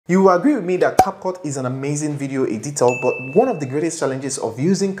You will agree with me that Capcut is an amazing video editor, but one of the greatest challenges of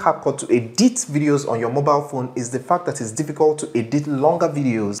using Capcut to edit videos on your mobile phone is the fact that it's difficult to edit longer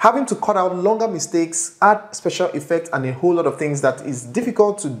videos. Having to cut out longer mistakes, add special effects, and a whole lot of things that is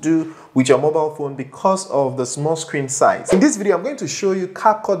difficult to do with your mobile phone because of the small screen size. In this video, I'm going to show you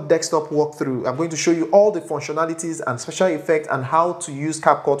Capcut desktop walkthrough. I'm going to show you all the functionalities and special effects and how to use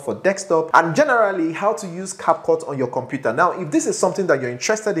Capcut for desktop and generally how to use Capcut on your computer. Now, if this is something that you're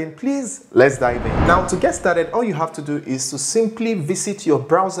interested in, please let's dive in. Now, to get started, all you have to do is to simply visit your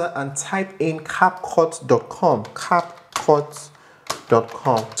browser and type in capcut.com.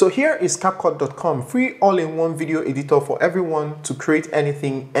 So here is capcut.com, free all-in-one video editor for everyone to create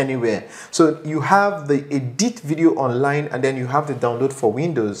anything anywhere. So you have the edit video online and then you have the download for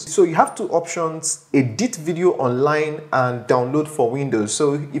Windows. So you have two options, edit video online and download for Windows.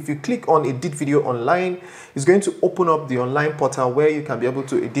 So if you click on edit video online, it's going to open up the online portal where you can be able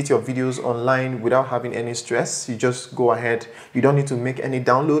to edit your videos online without having any stress. You just go ahead, you don't need to make any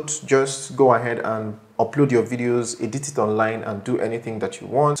downloads, just go ahead and upload your videos, edit it online, and do anything that you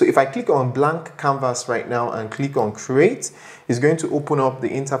want. So if I click on blank canvas right now and click on create, it's going to open up the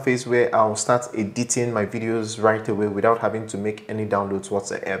interface where I'll start editing my videos right away without having to make any downloads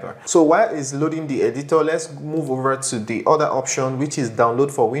whatsoever. So while it's loading the editor, let's move over to the other option, which is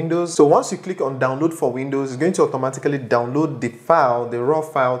download for Windows. So once you click on download for Windows, it's going to automatically download the file, the raw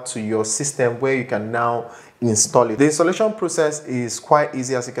file, to your system where you can now install it. The installation process is quite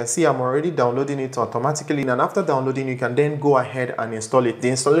easy. As you can see, I'm already downloading it automatically, and after downloading, you can then go ahead and install it. The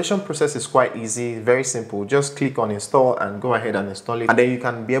installation process is quite easy, very simple. Just click on install and go ahead and install it, and then you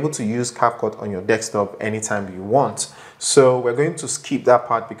can be able to use Capcut on your desktop anytime you want. So we're going to skip that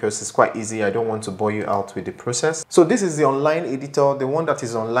part because it's quite easy. I don't want to bore you out with the process. So this is the online editor, the one that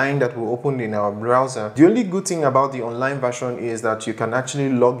is online that will open in our browser. The only good thing about the online version is that you can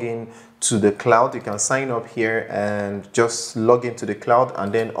actually log in to the cloud. You can sign up here and just log into the cloud,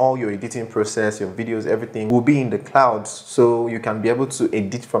 and then all your editing process, your videos, everything will be in the cloud. So you can be able to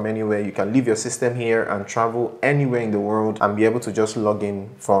edit from anywhere. You can leave your system here and travel anywhere in the world and be able to just log in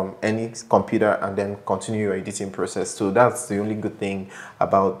from any computer and then continue your editing process. So that's the only good thing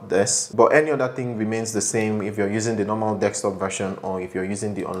about this. But any other thing remains the same if you're using the normal desktop version or if you're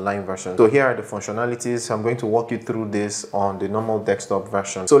using the online version. So here are the functionalities. I'm going to walk you through this on the normal desktop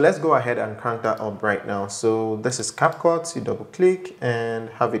version. So let's go ahead and crank that up right now. So this is Capcut. You double click and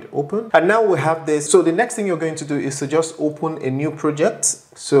have it open, and now we have this. So the next thing you're going to do is to just open a new project.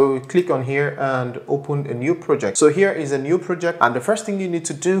 So click on here and open a new project. So here is a new project, and the first thing you need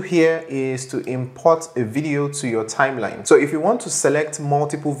to do here is to import a video to your timeline. So if you want to select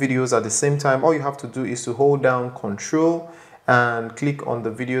multiple videos at the same time, all you have to do is to hold down Control and click on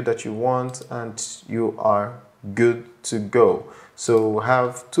the video that you want, and you are good to go. So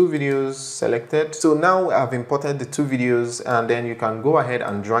have two videos selected. So now I've imported the two videos, and then you can go ahead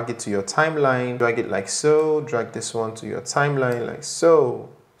and drag it to your timeline. Drag it like so, drag this one to your timeline like so.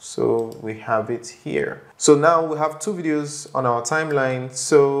 So we have it here. So now we have two videos on our timeline,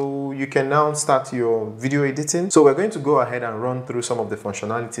 so you can now start your video editing. So we're going to go ahead and run through some of the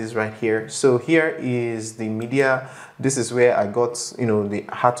functionalities right here. So here is the media. This is where I got,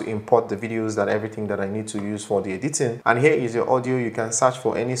 had to import the videos, that everything that I need to use for the editing. And here is your audio. You can search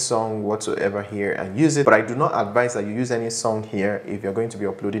for any song whatsoever here and use it, but I do not advise that you use any song here if you're going to be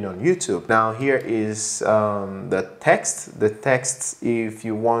uploading on YouTube. Now here is the text. The text, if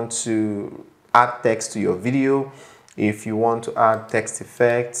you want to add text to your video, if you want to add text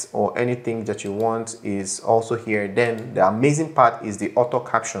effects or anything that you want, is also here. Then the amazing part is the auto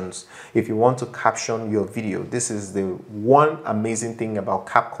captions. If you want to caption your video, this is the one amazing thing about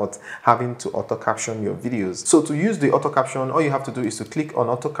Capcut, having to auto caption your videos. So to use the auto caption, all you have to do is to click on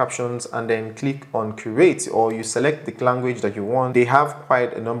auto captions and then click on create, or you select the language that you want. They have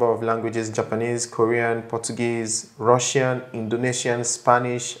quite a number of languages: Japanese, Korean, Portuguese, Russian, Indonesian,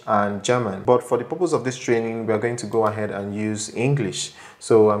 Spanish, and German. But for the purpose of this training, we are going to go ahead and use English.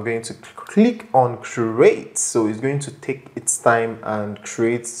 So I'm going to click on create. So it's going to take its time and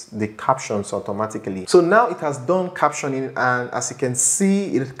create the captions automatically. So now it has done captioning, and as you can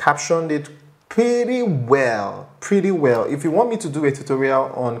see, it captioned it pretty well. If you want me to do a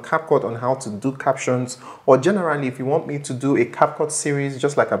tutorial on Capcut on how to do captions, or generally if you want me to do a Capcut series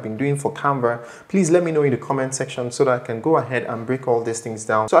just like I've been doing for Canva, please let me know in the comment section so that I can go ahead and break all these things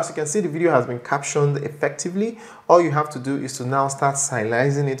down. So as you can see, the video has been captioned effectively. All you have to do is to now start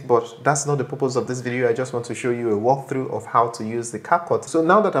stylizing it, but that's not the purpose of this video. I just want to show you a walkthrough of how to use the Capcut. So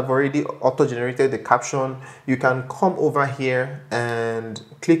now that I've already auto-generated the caption, you can come over here and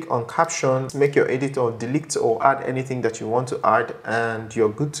click on caption, make your editor delete or add add anything that you want to add, and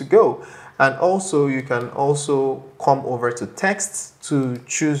you're good to go. And also you can also come over to text to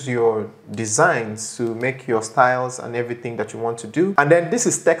choose your designs, to make your styles and everything that you want to do. And then this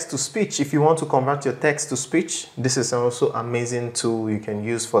is text to speech. If you want to convert your text to speech, this is also an amazing tool you can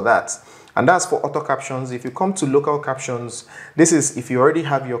use for that. And that's for auto captions. If you come to local captions, this is if you already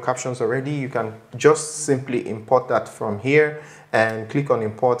have your captions already, you can just simply import that from here and click on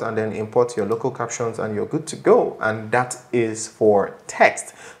import, and then import your local captions, and you're good to go. And that is for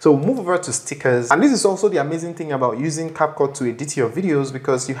text. So move over to stickers. And this is also the amazing thing about using Capcut to edit your videos,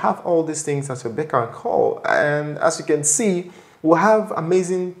 because you have all these things at your beck and call. And as you can see, we'll have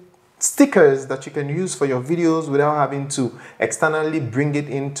amazing stickers that you can use for your videos without having to externally bring it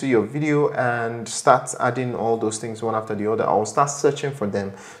into your video and start adding all those things one after the other, or start searching for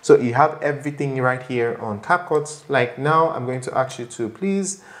them. So you have everything right here on Capcut. Like now, I'm going to ask you to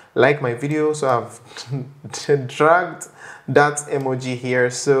please like my video. So I've dragged that emoji here.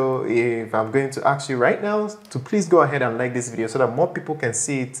 So if I'm going to ask you right now to please go ahead and like this video so that more people can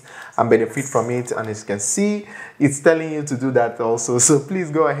see it and benefit from it. And as you can see, it's telling you to do that also. So please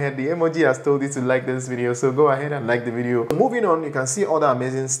go ahead. The emoji has told you to like this video, so go ahead and like the video. Moving on, you can see other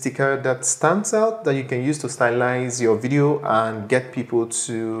amazing sticker that stands out that you can use to stylize your video and get people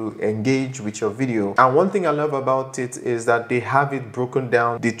to engage with your video. And one thing I love about it is that they have it broken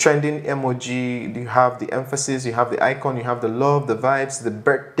down. The trending emoji, you have the emphasis, you have the icon, you have the love, the vibes, the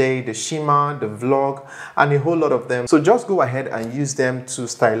birthday, the shima, the vlog, and a whole lot of them. So just go ahead and use them to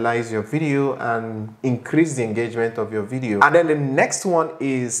stylize your video and increase the engagement of your video. And then the next one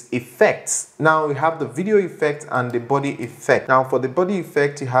is effects. Now we have the video effect and the body effect. Now for the body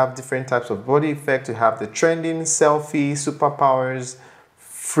effect, you have different types of body effect. You have the trending, selfie, superpowers,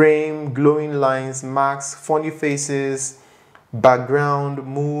 frame, glowing lines, marks, funny faces, background,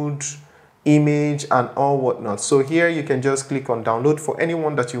 mood, image, and all whatnot. So here you can just click on download. For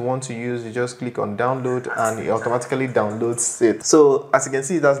anyone that you want to use, you just click on download and it automatically downloads it. So as you can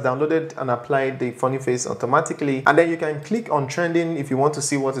see, it has downloaded and applied the funny face automatically. And then you can click on trending. If you want to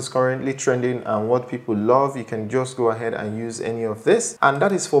see what is currently trending and what people love, you can just go ahead and use any of this. And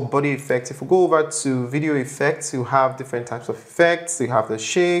that is for body effects. If we go over to video effects, you have different types of effects. You have the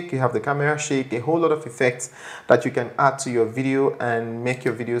shake, you have the camera shake, a whole lot of effects that you can add to your video and make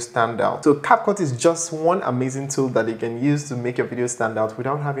your video stand out. So Capcut is just one amazing tool that you can use to make your video stand out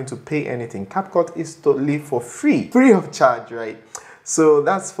without having to pay anything. Capcut is totally for free of charge, right? So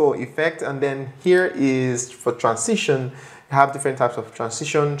that's for effect. And then here is for transition. You have different types of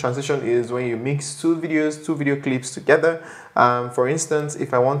transition. Transition is when you mix two video clips together. For instance,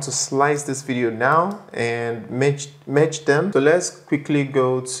 if I want to slice this video now and match them, so let's quickly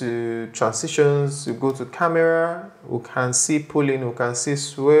go to transitions. You go to camera, we can see pulling, we can see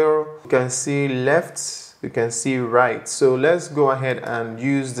swirl, we can see left, we can see right. So let's go ahead and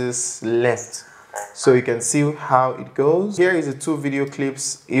use this left so you can see how it goes. Here is the two video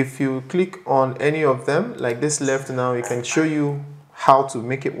clips. If you click on any of them, like this left now, it can show you how to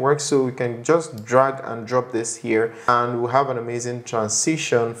make it work. So we can just drag and drop this here and we'll have an amazing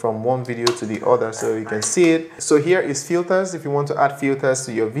transition from one video to the other, so you can see it. So here is filters. If you want to add filters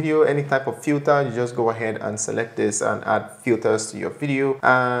to your video, any type of filter, you just go ahead and select this and add filters to your video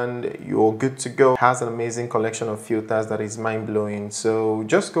and you're good to go. It has an amazing collection of filters that is mind-blowing. So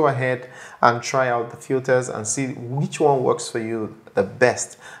just go ahead and try out the filters and see which one works for you the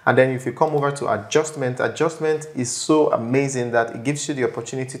best. And then if you come over to adjustment is so amazing that it gives you the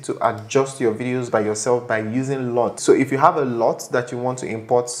opportunity to adjust your videos by yourself by using LUT. So if you have a LUT that you want to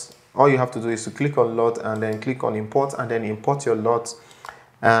import, all you have to do is to click on LUT and then click on import and then import your LUT,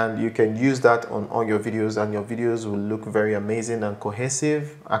 and you can use that on all your videos and your videos will look very amazing and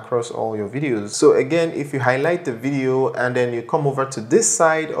cohesive across all your videos. So again, if you highlight the video and then you come over to this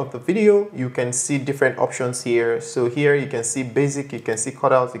side of the video, you can see different options here. So here you can see basic, you can see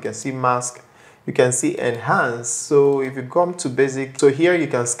cutout, you can see mask, you can see enhance. So if you come to basic, so here you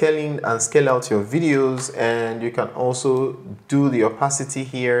can scale in and scale out your videos, and you can also do the opacity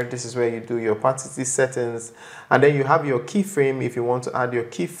here. This is where you do your opacity settings, and then you have your keyframe if you want to add your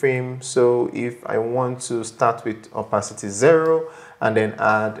keyframe. So if I want to start with opacity 0 and then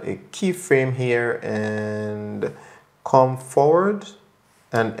add a keyframe here and come forward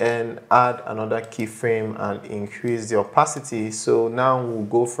and then add another keyframe and increase the opacity. So now we'll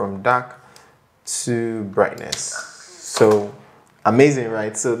go from dark to brightness. So amazing,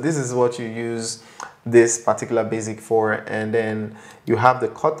 right? So this is what you use this particular basic for, and then you have the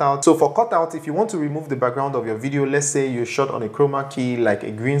cutout. So for cutout, if you want to remove the background of your video, let's say you shot on a chroma key like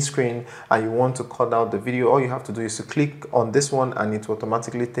a green screen and you want to cut out the video, all you have to do is to click on this one and it will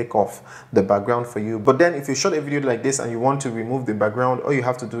automatically take off the background for you. But then if you shot a video like this and you want to remove the background, all you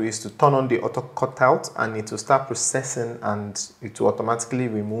have to do is to turn on the auto cutout and it will start processing and it will automatically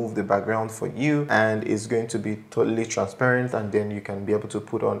remove the background for you, and it's going to be totally transparent, and then you can be able to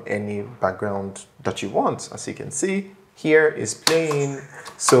put on any background that you want. As you can see, here is playing,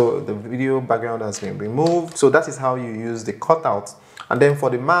 so the video background has been removed. So that is how you use the cutout. And then for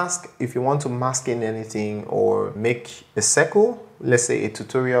the mask, if you want to mask in anything or make a circle, let's say a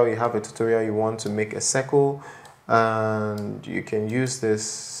tutorial, you have a tutorial, you want to make a circle, and you can use this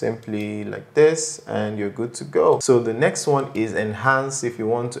simply like this and you're good to go. So the next one is enhance. If you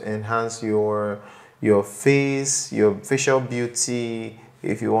want to enhance your face, your facial beauty,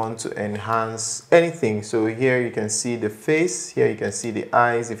 if you want to enhance anything. So here you can see the face, here you can see the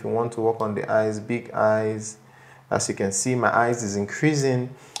eyes. If you want to work on the eyes, big eyes, as you can see my eyes is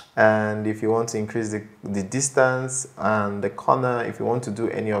increasing. And if you want to increase the distance and the corner, if you want to do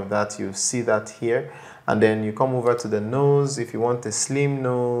any of that, you see that here. And then you come over to the nose. If you want a slim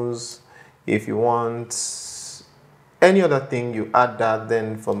nose, if you want any other thing, you add that.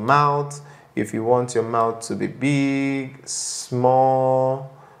 Then for mouth, if you want your mouth to be big,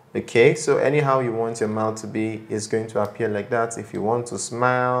 small, okay, so anyhow you want your mouth to be, it's going to appear like that. If you want to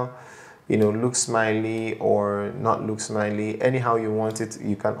smile, you know, look smiley or not look smiley, anyhow you want it,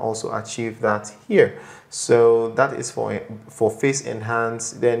 you can also achieve that here. So that is for face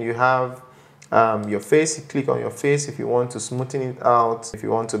enhance. Then you have your face. You click on your face if you want to smoothen it out, if you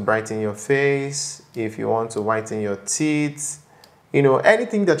want to brighten your face, if you want to whiten your teeth, you know,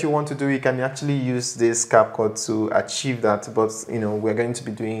 anything that you want to do, you can actually use this Capcut to achieve that. But you know, we're going to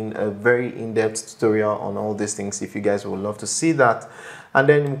be doing a very in-depth tutorial on all these things if you guys would love to see that. And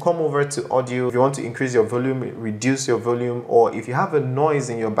then you come over to audio. If you want to increase your volume, reduce your volume, or if you have a noise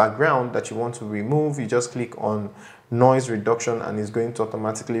in your background that you want to remove, you just click on noise reduction and it's going to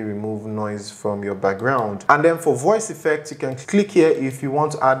automatically remove noise from your background. And then for voice effects, you can click here if you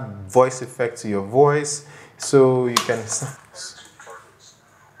want to add voice effect to your voice. So you can,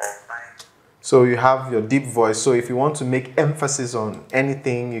 so you have your deep voice. So if you want to make emphasis on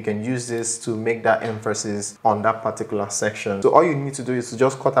anything, you can use this to make that emphasis on that particular section. So all you need to do is to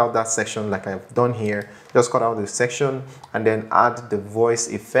just cut out that section like I've done here. Just cut out the section and then add the voice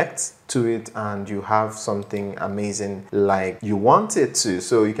effects to it, and you have something amazing like you want it to.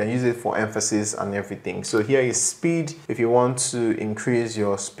 So you can use it for emphasis and everything. So here is speed. If you want to increase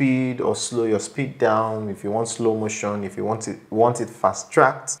your speed or slow your speed down, if you want slow motion, if you want it fast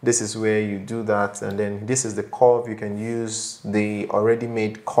tracked, this is where you do that. And then this is the curve. You can use the already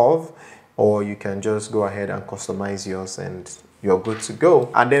made curve, or you can just go ahead and customize yours and you're good to go.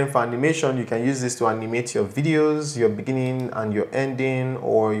 And then for animation, you can use this to animate your videos, your beginning and your ending,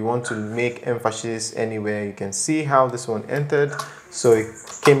 or you want to make emphasis anywhere. You can see how this one entered. So it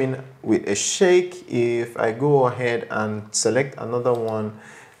came in with a shake. If I go ahead and select another one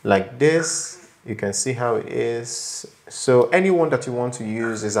like this, you can see how it is. So anyone that you want to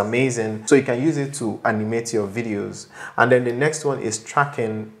use is amazing. So you can use it to animate your videos. And then the next one is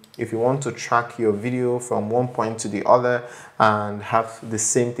tracking. If you want to track your video from one point to the other and have the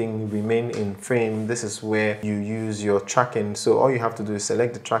same thing remain in frame, this is where you use your tracking. So all you have to do is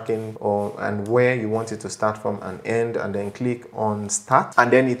select the tracking and where you want it to start from and end, and then click on start, and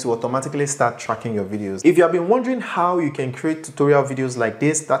then it will automatically start tracking your videos. If you have been wondering how you can create tutorial videos like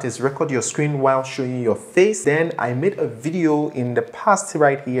this, that is record your screen while showing your face, then I made a video in the past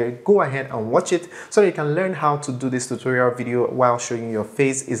right here. Go ahead and watch it so you can learn how to do this tutorial video while showing your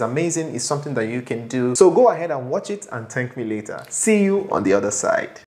face. It's amazing. It's something that you can do. So go ahead and watch it and thank me later. See you on the other side.